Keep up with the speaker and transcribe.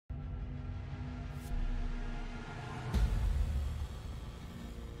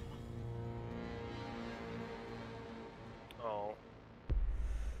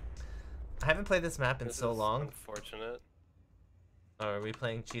haven't played this map in so long. Unfortunate. Oh, are we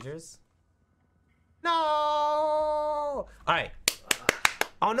playing cheaters? No! Alright.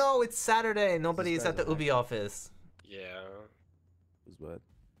 Oh no, it's Saturday. Nobody's at the Ubi office. Yeah. Who's what?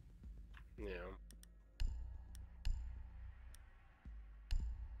 Yeah.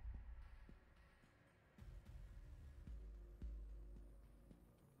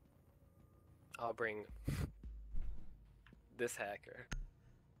 I'll bring this hacker.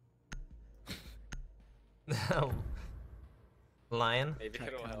 Lion? Maybe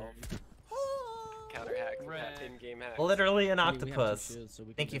it'll help. Counter hack that in-game hack. Literally an octopus.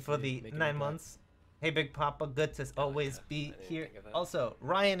 Thank you for the 9 months. Hey, Big Papa, good to always be here. Also,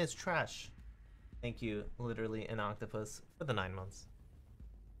 Ryan is trash. Thank you, literally an octopus, for the 9 months.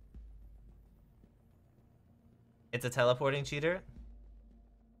 It's a teleporting cheater?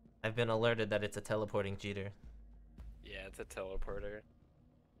 I've been alerted that it's a teleporting cheater. Yeah, it's a teleporter.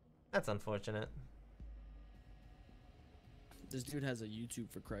 That's unfortunate. This dude has a YouTube,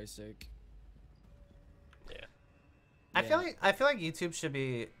 for Christ's sake. Yeah. I feel like YouTube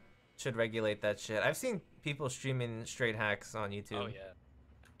should regulate that shit. I've seen people streaming straight hacks on YouTube. Oh yeah.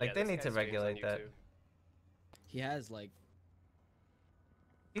 Like yeah, they need to regulate that. He has like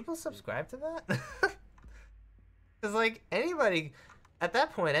people subscribe to that? Cuz like anybody at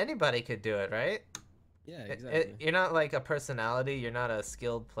that point anybody could do it, right? Yeah, exactly. You're not like a personality, you're not a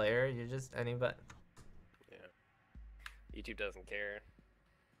skilled player, you're just anybody. Yeah. YouTube doesn't care.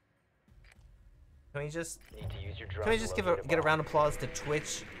 Can we just get a round of applause to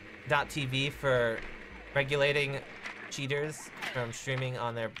Twitch.tv for regulating cheaters from streaming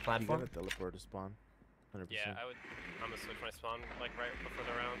on their platform? You gotta teleport to spawn. 100%. Yeah, I'm gonna switch my spawn like right before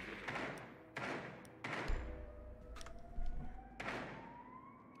the round.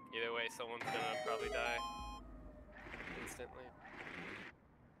 Either way, someone's gonna probably die instantly.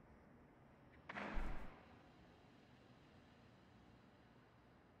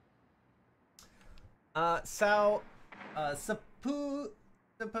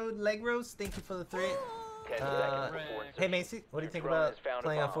 Sapod Legros, thank you for the 3. Hey Macie, what do you think about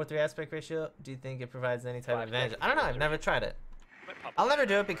playing on 4:3 aspect ratio? Do you think it provides any type of advantage? I don't know, I've never tried it. I'll never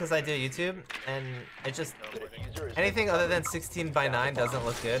do it because I do YouTube, and it just anything other than 16:9 doesn't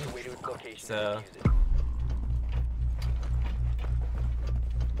look good. So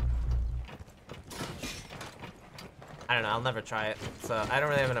I don't know, I'll never try it. So I don't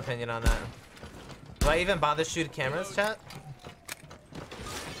really have an opinion on that. Do I even bother shoot cameras, chat?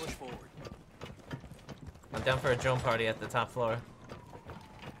 Push forward. I'm down for a drone party at the top floor.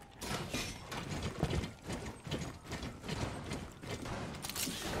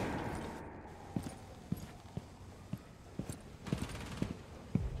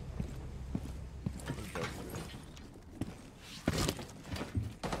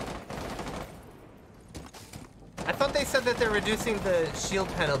 I thought they said that they're reducing the shield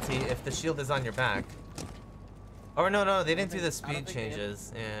penalty if the shield is on your back. Or no, they didn't do the speed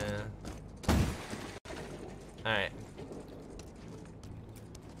changes. Yeah. Alright.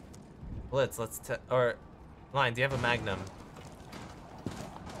 Blitz, or Lion, do you have a Magnum?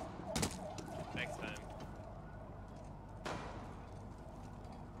 Next time.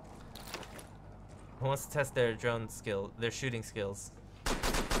 Who wants to test their drone skill, their shooting skills?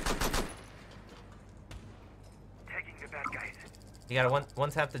 You gotta one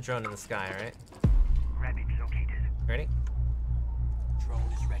tap the drone in the sky, alright? Rabbit located. Ready?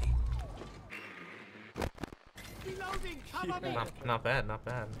 Drone is ready. Reloading, cover me. Not bad, not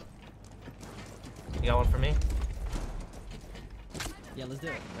bad. You got one for me? Yeah, let's do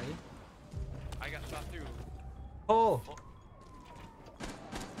it. Ready? I got shot through. Oh!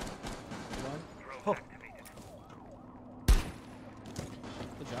 One. Oh.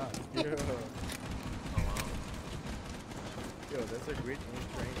 Good job. Yeah. Yo, that's a great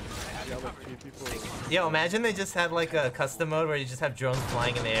train. Yeah, like 3 people. Yo, imagine they just had like a custom mode where you just have drones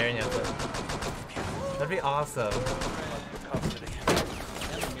flying in the air and you have to... That'd be awesome.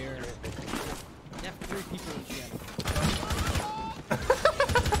 That's weird. You have 3 people in channel.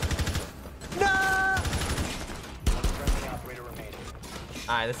 No! One friendly operator remaining.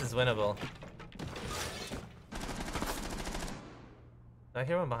 Alright, this is winnable. Did I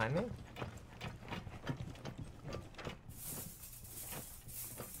hear one behind me?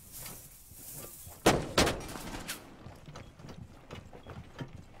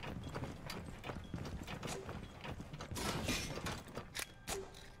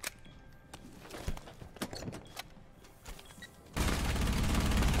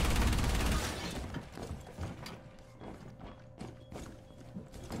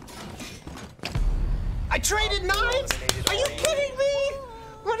 I traded knives? Are you kidding me?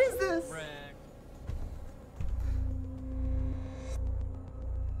 What is this?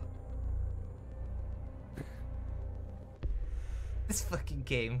 This fucking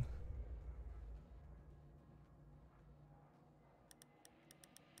game.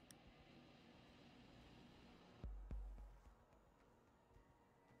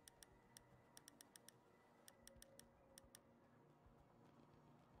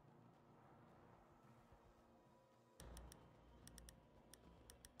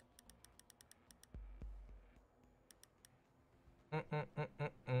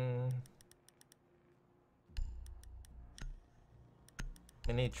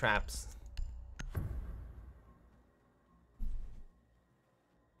 We need traps.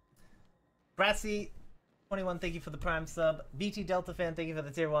 Brassy 21, thank you for the Prime sub. BT Delta fan, thank you for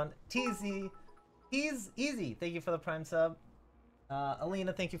the tier 1. TZ, he's easy, thank you for the Prime sub.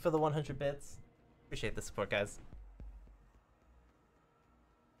 Alina, thank you for the 100 bits. Appreciate the support, guys.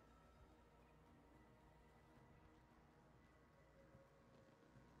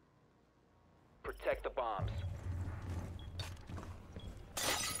 Protect the bombs.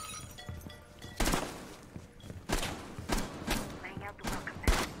 Laying out the welcome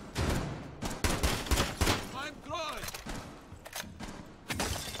mat. I'm good.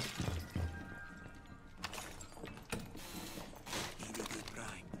 EDD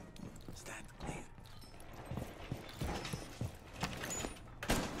prime. Stand clear.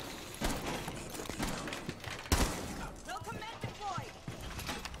 Welcome mat deployed.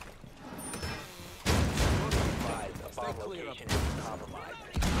 A bomb location is compromised.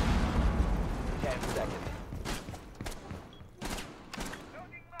 10 seconds.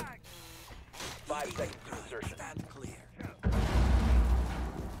 5 seconds to insertion. Stand clear.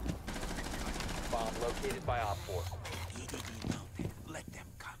 Bomb located by Op 4. EDD mounted. Let them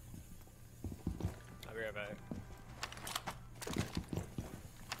come. I'll be right back.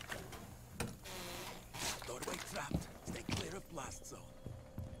 Doorway trapped. Stay clear of blast zone.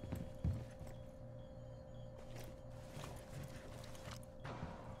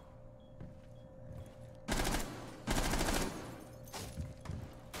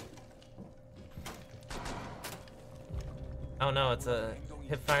 Oh no, it's a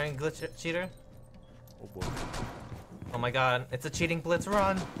hip firing glitch cheater. Oh boy. Oh my god, it's a cheating blitz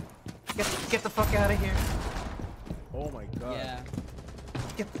run. Get the fuck out of here. Oh my god. Yeah.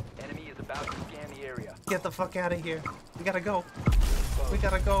 Enemy is about to scan the area. Get the fuck out of here. We gotta go. We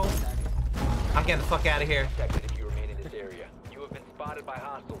gotta go. I'm getting the fuck out of here. Protected if you remain in this area. You have been spotted by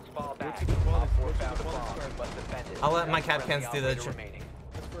hostiles. Fall back. to the ball, Op 4 go to found the a ball, bomb. start. You must defend it. I'll let my Friendly Capcans do the operator trick. remaining.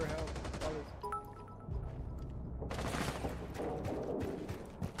 That's for help. Fellas.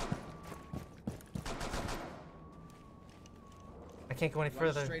 I can't go any Run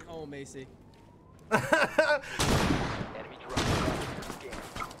further. straight home, Macie. Enemy drone scan.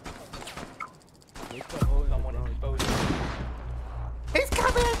 Make the hole in the Someone ground. exposed. He's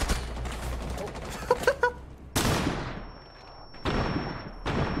coming!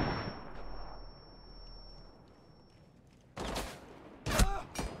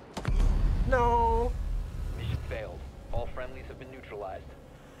 No! Mission failed. All friendlies have been neutralized.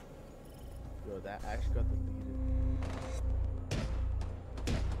 Yo, that Ash got deleted.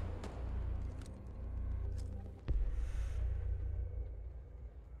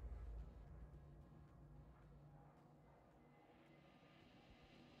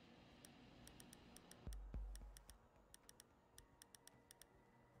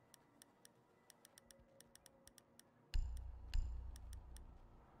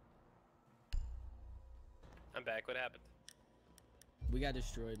 I'm back. What happened? We got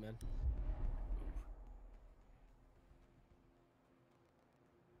destroyed, man.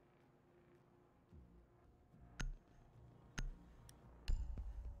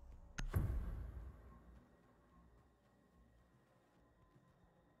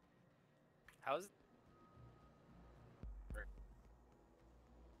 How's or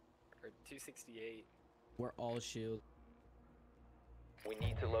 268? We're all shield. We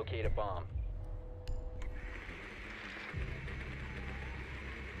need to locate a bomb.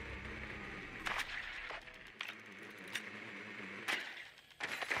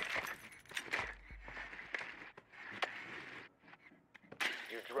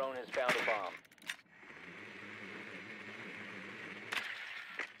 Your drone has found a bomb.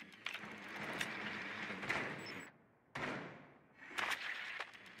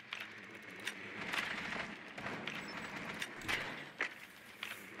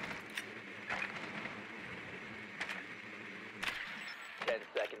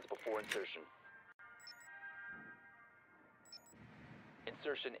 Before insertion.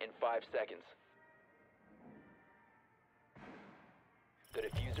 Insertion in 5 seconds. The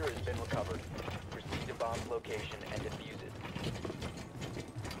diffuser has been recovered. Proceed to bomb's location and defuse it.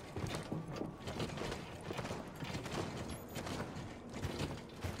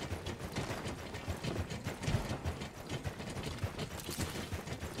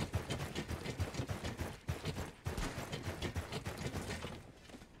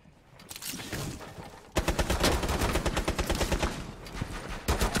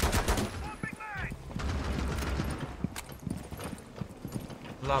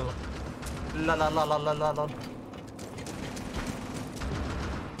 la la la la la la la la.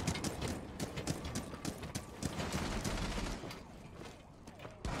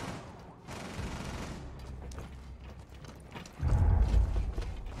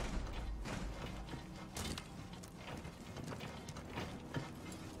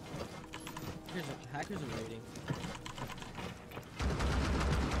 Hackers are raiding.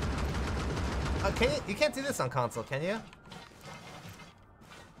 You can't do this on console, can you?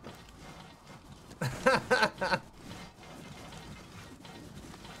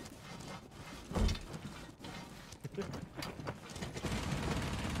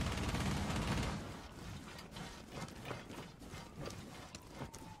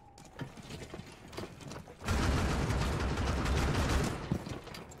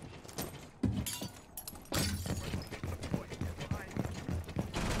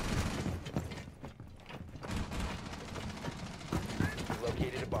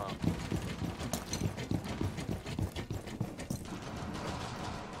 Located a bomb.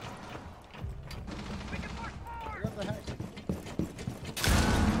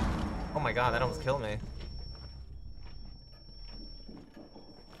 Oh my god, that almost killed me.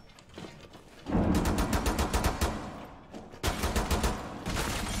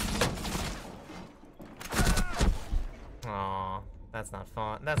 Aw, that's not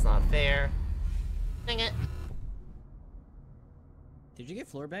fun. That's not fair. Dang it. Did you get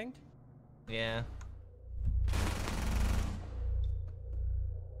floor banged? Yeah.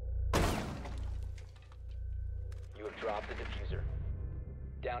 You have dropped the diffuser.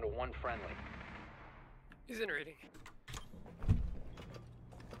 Down to one friendly. He's in raiding.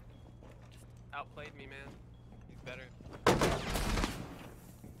 Outplayed me, man. He's better.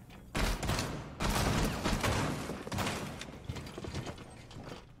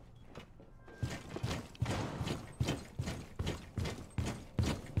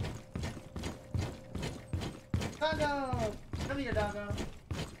 Doggo! Come here, doggo.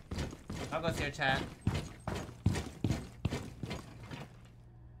 Doggo's here, chat.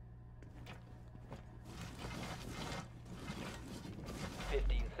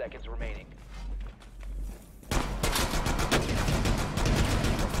 Seconds remaining.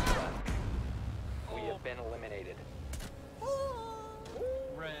 We have been eliminated.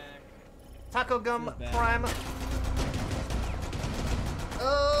 Taco Gum Prime.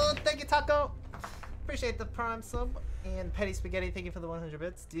 Oh, thank you, Taco. Appreciate the Prime sub. And Petty Spaghetti, thank you for the 100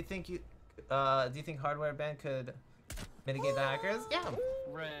 bits. Do you think hardware ban could mitigate the hackers? Yeah.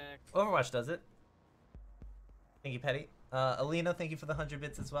 Overwatch does it. Thank you, Petty. Alina, thank you for the 100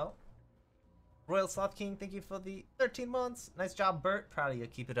 bits as well. Royal Sloth King, thank you for the 13 months. Nice job, Bert. Proud of you.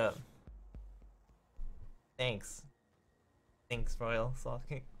 Keep it up. Thanks. Thanks, Royal Sloth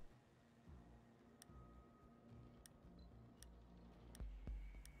King.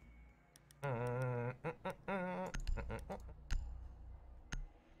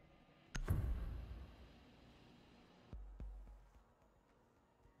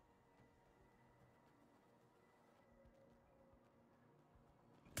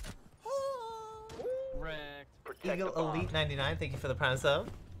 Eagle Elite 99, thank you for the prime sub.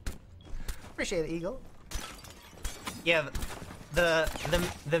 Appreciate it, Eagle. Yeah, the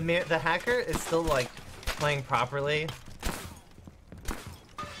hacker is still like playing properly,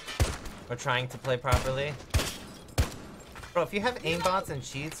 or trying to play properly. Bro, if you have aimbots and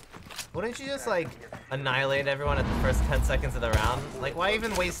cheats, wouldn't you just like annihilate everyone at the first 10 seconds of the round? Like, why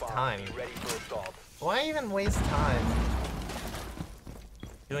even waste time? Why even waste time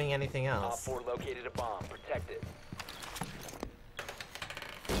doing anything else? Op 4 located a bomb. Protect it.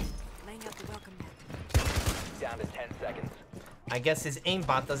 Laying out the welcome mat. Down to 10 seconds. I guess his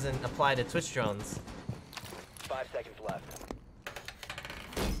aimbot doesn't apply to Twitch drones. 5 seconds left.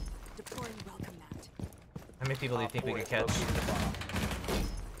 Deploying welcome mat. How many people do you think we could catch?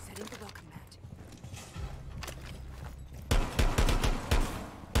 Setting the welcome mat.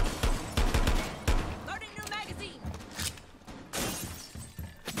 Loading new magazine.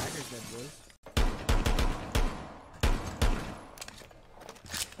 Hacker's dead, boys.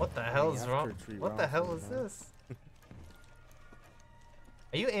 What the hell is wrong? What the hell is this?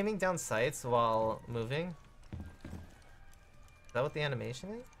 Are you aiming down sights while moving? Is that what the animation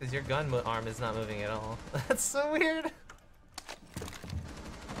is? Because your gun arm is not moving at all. That's so weird.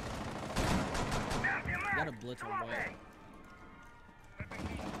 Got a blitz on white.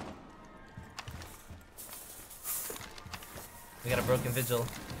 We got a broken vigil.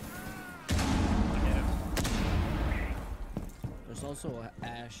 There's also a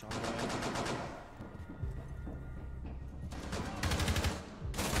Ash on white.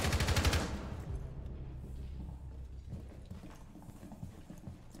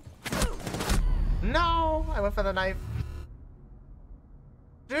 I went for the knife.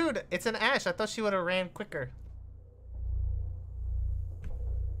 Dude, it's an Ash. I thought she would have ran quicker.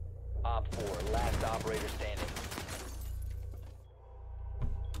 Op 4, last operator standing.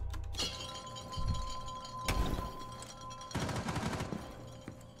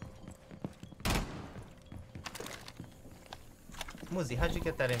 Muzi, how'd you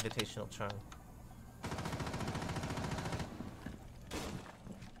get that invitational charm?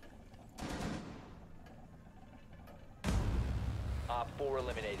 Op 4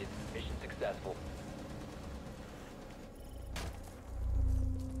 eliminated. Mission successful.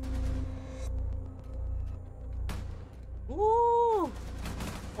 Woo!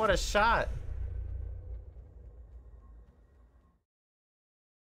 What a shot!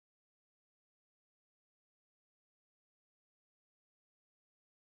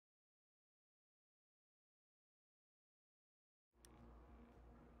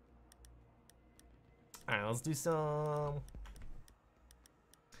 Alright, let's do some...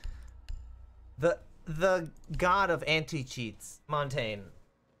 The god of anti-cheats, Montaigne.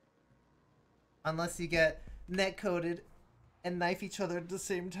 Unless you get net-coded and knife each other at the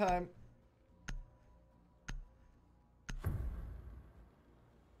same time.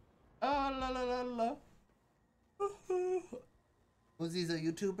 Oh, la la la la. Uzi's a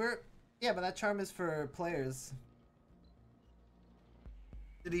YouTuber? Yeah, but that charm is for players.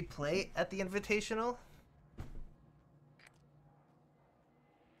 Did he play at the Invitational?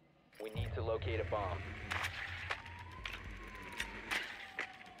 We need to locate a bomb.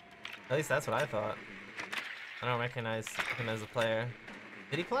 At least that's what I thought. I don't recognize him as a player.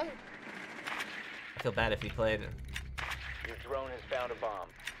 Did he play? I feel bad if he played. Your drone has found a bomb.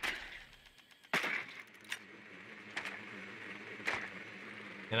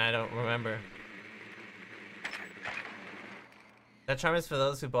 And I don't remember. That charm is for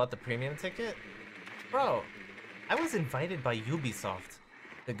those who bought the premium ticket? Bro, I was invited by Ubisoft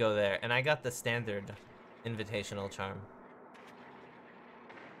to go there, and I got the standard invitational charm.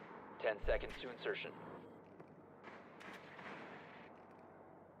 10 seconds to insertion.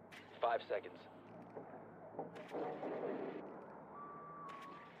 5 seconds.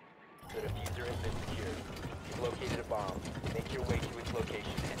 The diffuser has been secured. You've located a bomb. Make your way to its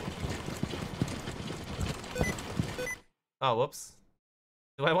location and defuse it. Oh, whoops.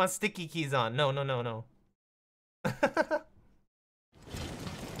 Do I want sticky keys on? No, no, no, no.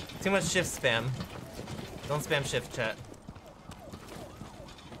 Too much shift spam. Don't spam shift, chat.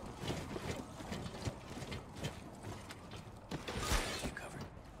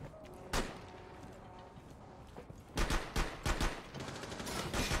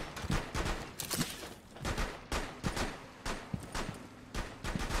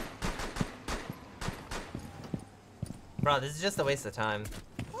 Bro, this is just a waste of time.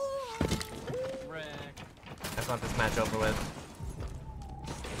 Wreck. I just want this match over with.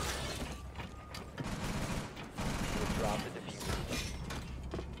 Drop the diffuser.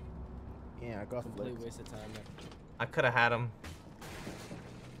 Yeah, I got Complete flipped. waste of time there. I could have had him.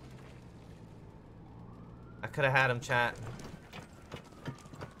 I could have had him, chat.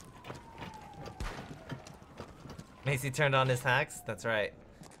 Macie turned on his hacks? That's right.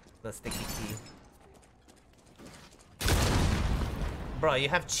 The sticky key. Bro, you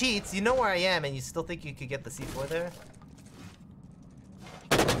have cheats, you know where I am, and you still think you could get the C4 there?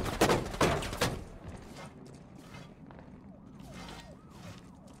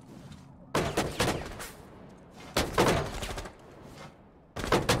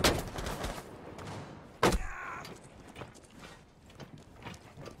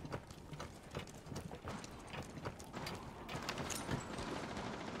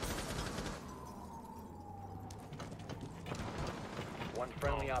 One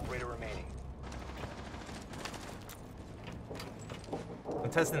friendly operator remaining. I'm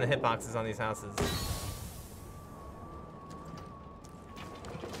testing the hitboxes on these houses.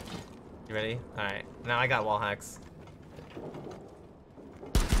 You ready? Alright, now I got wall hacks.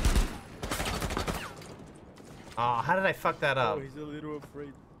 Oh, how did I fuck that up? Oh, he's a little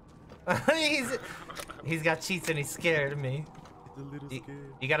afraid. he's got cheats and he's scared of me. He's a little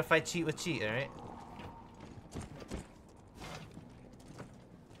scared. You gotta fight cheat with cheat, alright?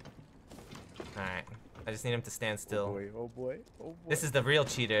 Alright. I just need him to stand still. Oh boy, oh boy, oh boy. This is the real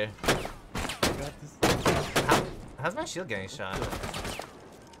cheater. I got this. How's my shield getting shot?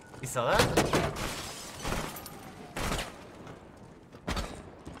 You saw that?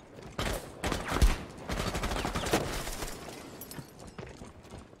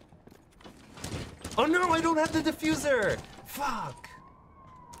 Oh no, I don't have the diffuser! Fuck!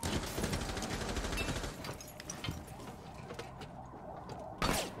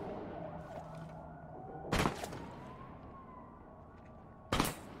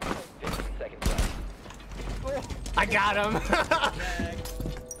 I got him.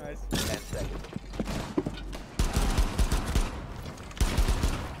 Nice. 10 seconds.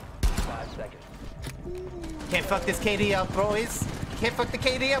 5 seconds. Can't fuck this KD up, boys. Can't fuck the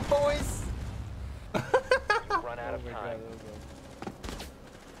KD up, boys. You've run out Oh of my god, time. that was a